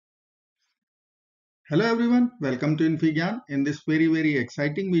Hello everyone, welcome to Infigyan. In this very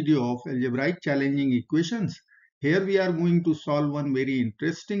exciting video of algebraic challenging equations, here we are going to solve one very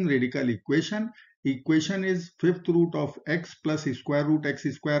interesting radical equation. Equation is fifth root of x plus square root x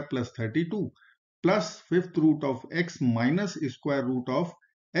square plus 32 plus fifth root of x minus square root of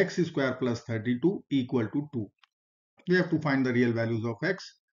x square plus 32 equal to 2. We have to find the real values of x.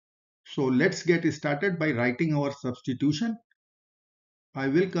 So let's get started by writing our substitution. I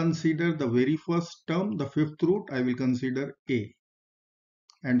will consider the very first term, the fifth root, I will consider a.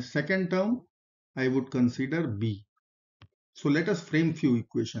 And second term, I would consider b. So let us frame few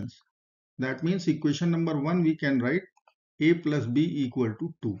equations. That means equation number 1 we can write a plus b equal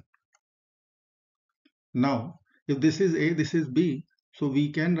to 2. Now, if this is a, this is b, so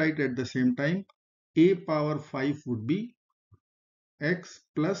we can write at the same time a power 5 would be x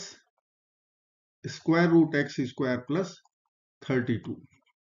plus square root x square plus 32.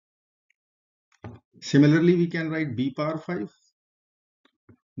 Similarly, we can write b power 5.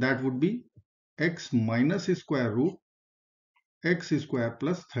 That would be x minus square root x square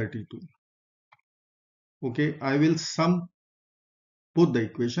plus 32. Okay, I will sum both the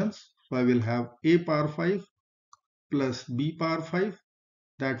equations. So I will have a power 5 plus b power 5.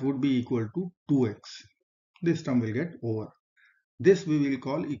 That would be equal to 2x. This term will get over. This we will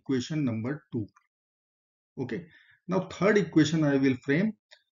call equation number 2. Okay, now third equation I will frame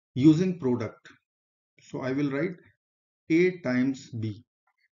using product. So I will write a times b,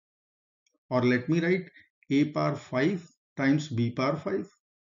 or let me write a power 5 times b power 5.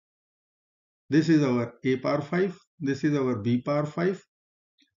 This is our a power 5, this is our b power 5.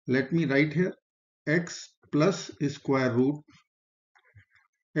 Let me write here x plus square root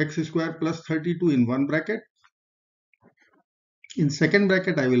x square plus 32 in one bracket. In second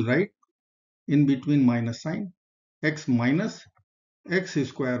bracket I will write in between minus sign x minus x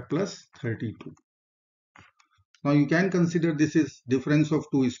square plus 32. Now you can consider this is difference of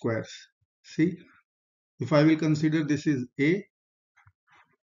two squares. See, if I will consider this is a,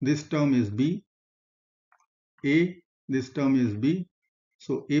 this term is b, a, this term is b.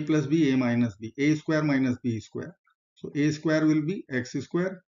 So a plus b, a minus b, a square minus b square. So a square will be x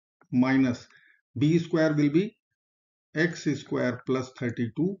square minus b square will be x square plus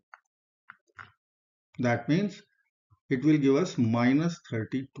 32. That means it will give us minus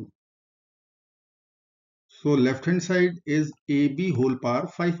 32. So left hand side is ab whole power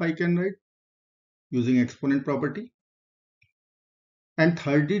 5 I can write using exponent property. And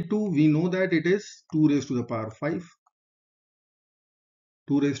 32 we know that it is 2 raised to the power 5.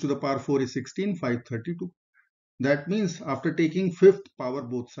 2 raised to the power 4 is 16, 5 32. That means after taking fifth power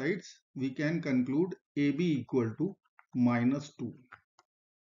both sides, we can conclude AB equal to minus 2.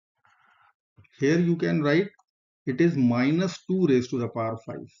 Here you can write it is minus 2 raised to the power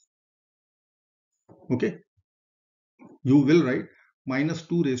 5. Okay. You will write minus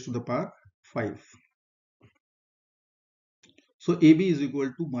 2 raised to the power 5. So AB is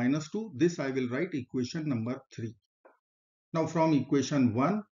equal to minus 2. This I will write equation number 3. Now from equation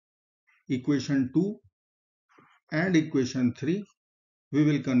 1, equation 2 and equation 3, we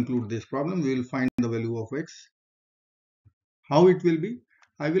will conclude this problem. We will find the value of x. How it will be?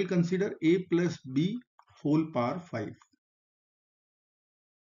 I will consider a plus b whole power 5.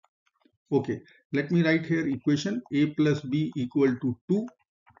 Okay, let me write here equation a plus b equal to 2.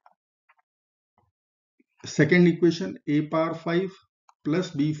 Second equation a power 5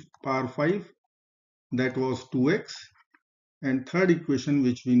 plus b power 5, that was 2x. And third equation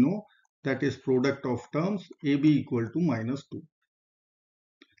which we know, that is product of terms ab equal to minus 2.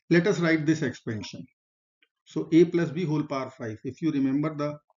 Let us write this expansion. So a plus b whole power 5. If you remember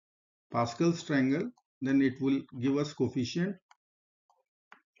the Pascal's triangle, then it will give us coefficient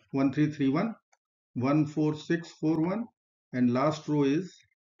 1331, 14641, and last row is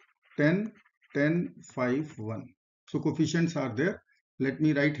 10, 10, 5, 1. So coefficients are there. Let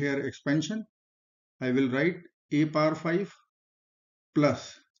me write here expansion. I will write a power 5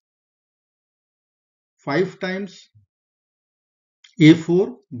 plus 5 times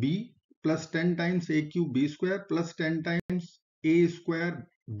a4 b plus 10 times a cube b square plus 10 times a square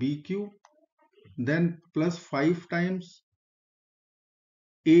b cube, then plus 5 times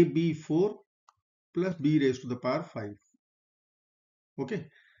ab4 plus b raised to the power 5. Okay.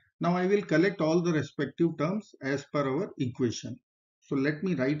 Now I will collect all the respective terms as per our equation. So let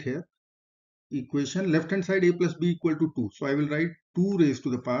me write here equation left hand side a plus b equal to 2. So I will write 2 raised to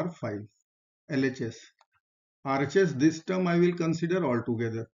the power 5 LHS. RHS, this term I will consider all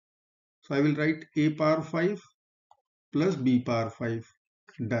together. So I will write a power 5 plus b power 5.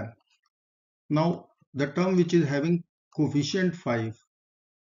 Done. Now the term which is having coefficient 5,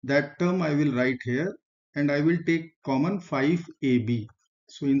 that term I will write here and I will take common 5ab.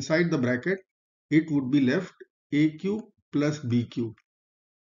 So inside the bracket, it would be left a cube plus b cube.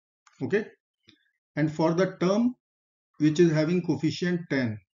 Okay. And for the term which is having coefficient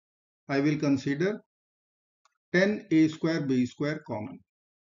 10, I will consider 10a square b square common.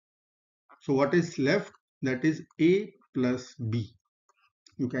 So what is left? That is a plus b.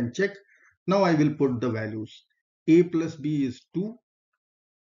 You can check. Now I will put the values. A plus b is 2.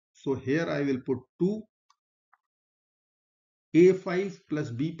 So here I will put 2. A5 plus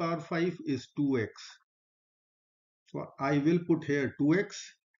b power 5 is 2x. So I will put here 2x.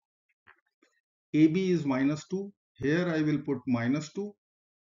 AB is minus 2. Here I will put minus 2.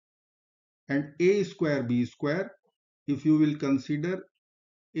 And a square b square, if you will consider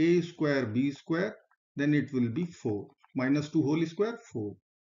a square b square, then it will be 4. Minus 2 whole square, 4.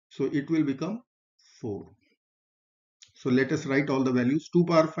 So it will become 4. So let us write all the values. 2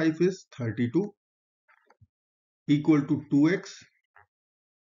 power 5 is 32 equal to 2x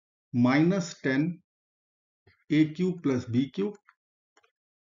minus 10 a cube plus b cube.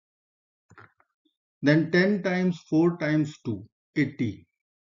 Then 10 times 4 times 2, 80.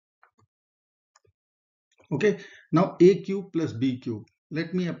 Okay, now a cube plus b cube.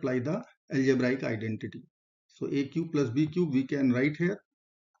 Let me apply the algebraic identity. So a cube plus b cube we can write here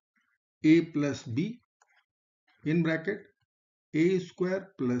a plus b in bracket a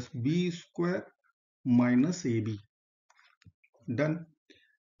square plus b square minus ab. Done.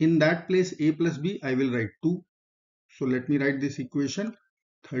 In that place a plus b I will write 2. So let me write this equation.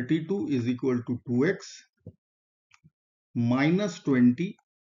 32 is equal to 2x minus 20.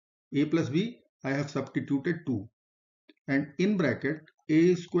 A plus b I have substituted 2. And in bracket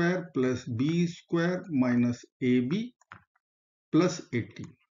a square plus b square minus ab plus 80.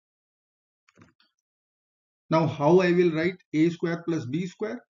 Now how I will write a square plus b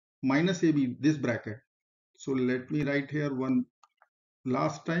square minus ab, this bracket. So let me write here one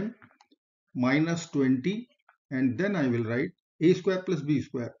last time, minus 20, and then I will write a square plus b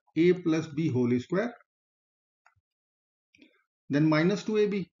square, a plus b whole square, then minus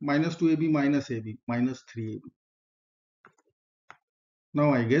 2ab, minus 2ab minus ab, minus 3ab.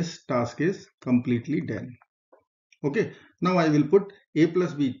 Now I guess task is completely done. Okay, now I will put a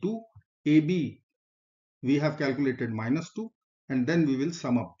plus b 2, ab we have calculated minus 2, and then we will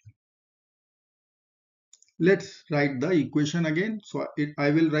sum up. Let's write the equation again. So I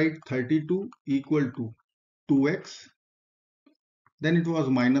will write 32 equal to 2x, then it was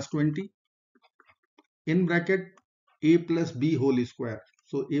minus 20, in bracket a plus b whole square.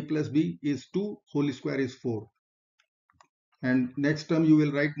 So a plus b is 2, whole square is 4. And next term you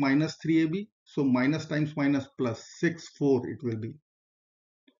will write minus 3ab. So minus times minus plus 6, 4 it will be,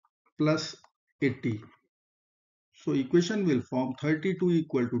 plus 80. So equation will form 32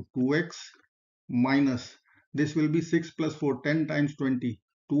 equal to 2x minus, this will be 6 plus 4, 10 times 20,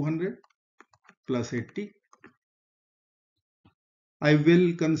 200 plus 80. I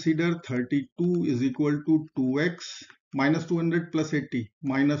will consider 32 is equal to 2x minus 200 plus 80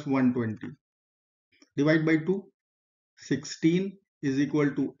 minus 120. Divide by 2. 16 is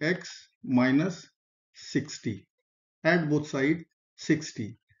equal to x minus 60. Add both sides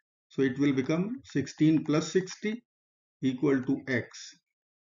 60. So it will become 16 plus 60 equal to x.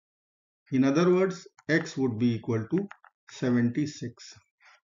 In other words, x would be equal to 76.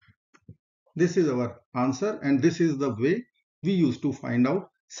 This is our answer, and this is the way we used to find out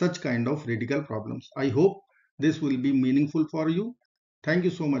such kind of radical problems. I hope this will be meaningful for you. Thank you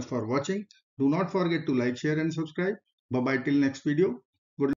so much for watching. Do not forget to like, share and subscribe. Bye bye till next video.